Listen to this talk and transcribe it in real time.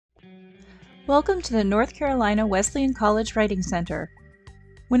Welcome to the North Carolina Wesleyan College Writing Center.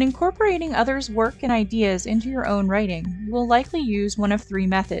 When incorporating others' work and ideas into your own writing, you will likely use one of three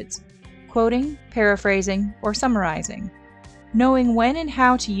methods: quoting, paraphrasing, or summarizing. Knowing when and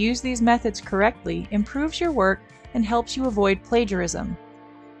how to use these methods correctly improves your work and helps you avoid plagiarism.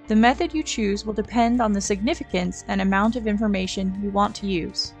 The method you choose will depend on the significance and amount of information you want to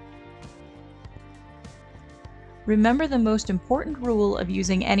use. Remember the most important rule of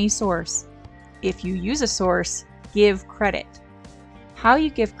using any source. If you use a source, give credit. How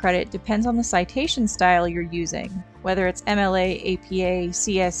you give credit depends on the citation style you're using, whether it's MLA, APA,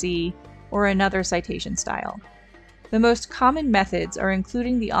 CSE, or another citation style. The most common methods are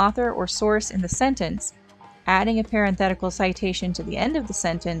including the author or source in the sentence, adding a parenthetical citation to the end of the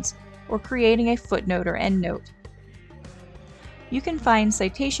sentence, or creating a footnote or endnote. You can find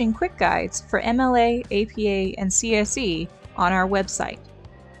citation quick guides for MLA, APA, and CSE on our website.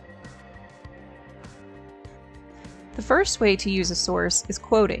 The first way to use a source is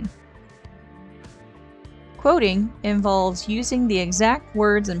quoting. Quoting involves using the exact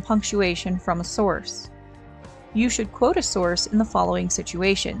words and punctuation from a source. You should quote a source in the following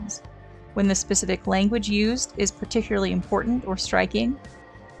situations: when the specific language used is particularly important or striking,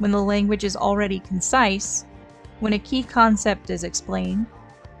 when the language is already concise, when a key concept is explained,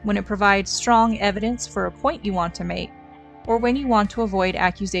 when it provides strong evidence for a point you want to make, or when you want to avoid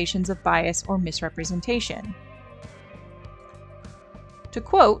accusations of bias or misrepresentation. To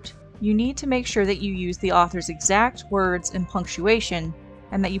quote, you need to make sure that you use the author's exact words and punctuation,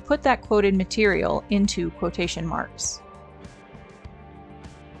 and that you put that quoted material into quotation marks.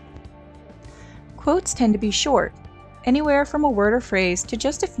 Quotes tend to be short, anywhere from a word or phrase to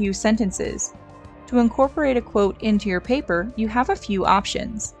just a few sentences. To incorporate a quote into your paper, you have a few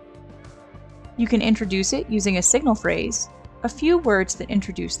options. You can introduce it using a signal phrase, a few words that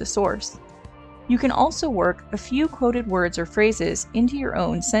introduce the source. You can also work a few quoted words or phrases into your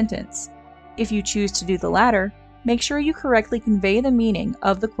own sentence. If you choose to do the latter, make sure you correctly convey the meaning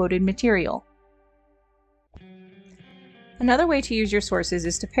of the quoted material. Another way to use your sources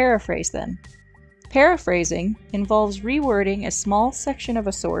is to paraphrase them. Paraphrasing involves rewording a small section of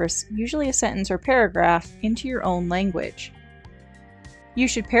a source, usually a sentence or paragraph, into your own language. You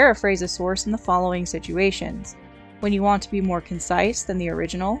should paraphrase a source in the following situations: when you want to be more concise than the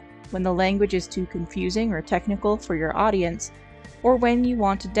original, when the language is too confusing or technical for your audience, or when you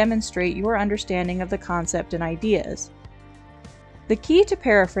want to demonstrate your understanding of the concept and ideas. The key to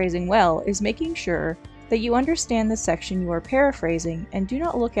paraphrasing well is making sure that you understand the section you are paraphrasing and do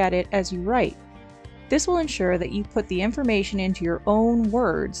not look at it as you write. This will ensure that you put the information into your own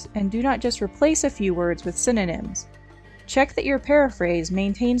words and do not just replace a few words with synonyms. Check that your paraphrase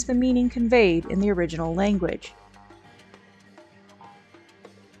maintains the meaning conveyed in the original language.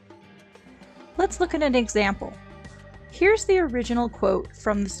 Let's look at an example. Here's the original quote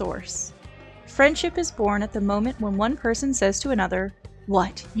from the source. "Friendship is born at the moment when one person says to another,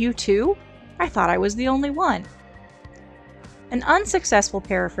 'What, you too? I thought I was the only one.'" An unsuccessful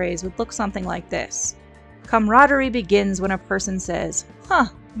paraphrase would look something like this: "Camaraderie begins when a person says, 'Huh,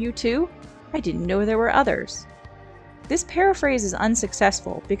 you too? I didn't know there were others.'" This paraphrase is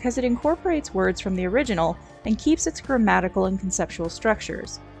unsuccessful because it incorporates words from the original and keeps its grammatical and conceptual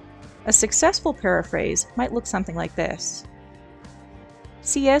structures. A successful paraphrase might look something like this: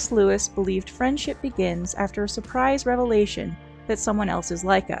 C.S. Lewis believed friendship begins after a surprise revelation that someone else is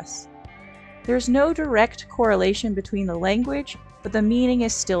like us. There's no direct correlation between the language, but the meaning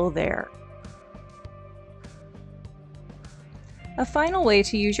is still there. A final way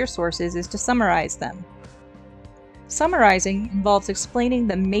to use your sources is to summarize them. Summarizing involves explaining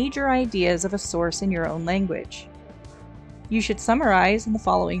the major ideas of a source in your own language. You should summarize in the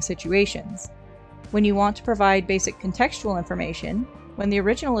following situations: when you want to provide basic contextual information, when the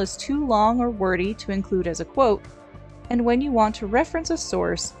original is too long or wordy to include as a quote, and when you want to reference a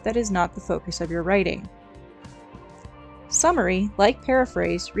source that is not the focus of your writing. Summary, like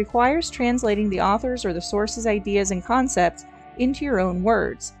paraphrase, requires translating the author's or the source's ideas and concepts into your own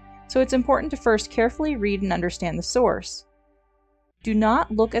words, so it's important to first carefully read and understand the source. Do not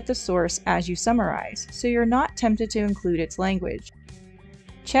look at the source as you summarize, so you're not tempted to include its language.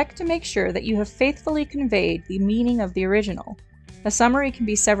 Check to make sure that you have faithfully conveyed the meaning of the original. A summary can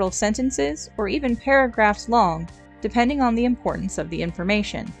be several sentences or even paragraphs long, depending on the importance of the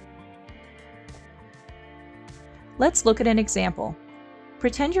information. Let's look at an example.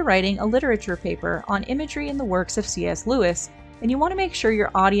 Pretend you're writing a literature paper on imagery in the works of C.S. Lewis, and you want to make sure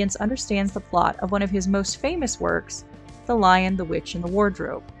your audience understands the plot of one of his most famous works, The Lion, the Witch, and the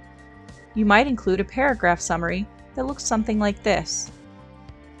Wardrobe. You might include a paragraph summary that looks something like this.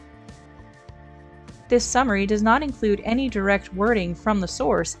 This summary does not include any direct wording from the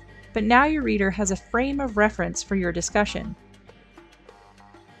source, but now your reader has a frame of reference for your discussion.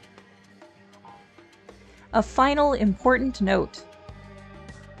 A final important note.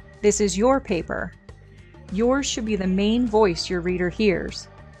 This is your paper. Yours should be the main voice your reader hears.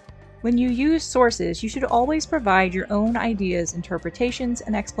 When you use sources, you should always provide your own ideas, interpretations,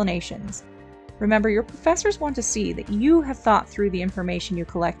 and explanations. Remember, your professors want to see that you have thought through the information you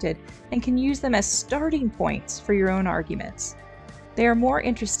collected and can use them as starting points for your own arguments. They are more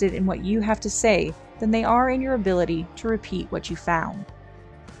interested in what you have to say than they are in your ability to repeat what you found.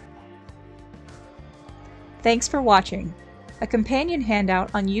 Thanks for watching. A companion handout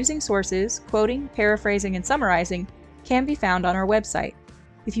on using sources, quoting, paraphrasing, and summarizing can be found on our website.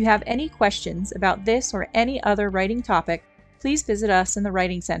 If you have any questions about this or any other writing topic, please visit us in the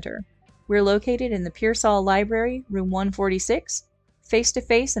Writing Center. We're located in the Pearsall Library, room 146.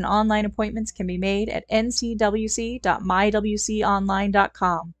 Face-to-face and online appointments can be made at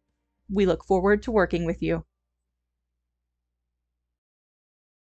ncwc.mywconline.com. We look forward to working with you.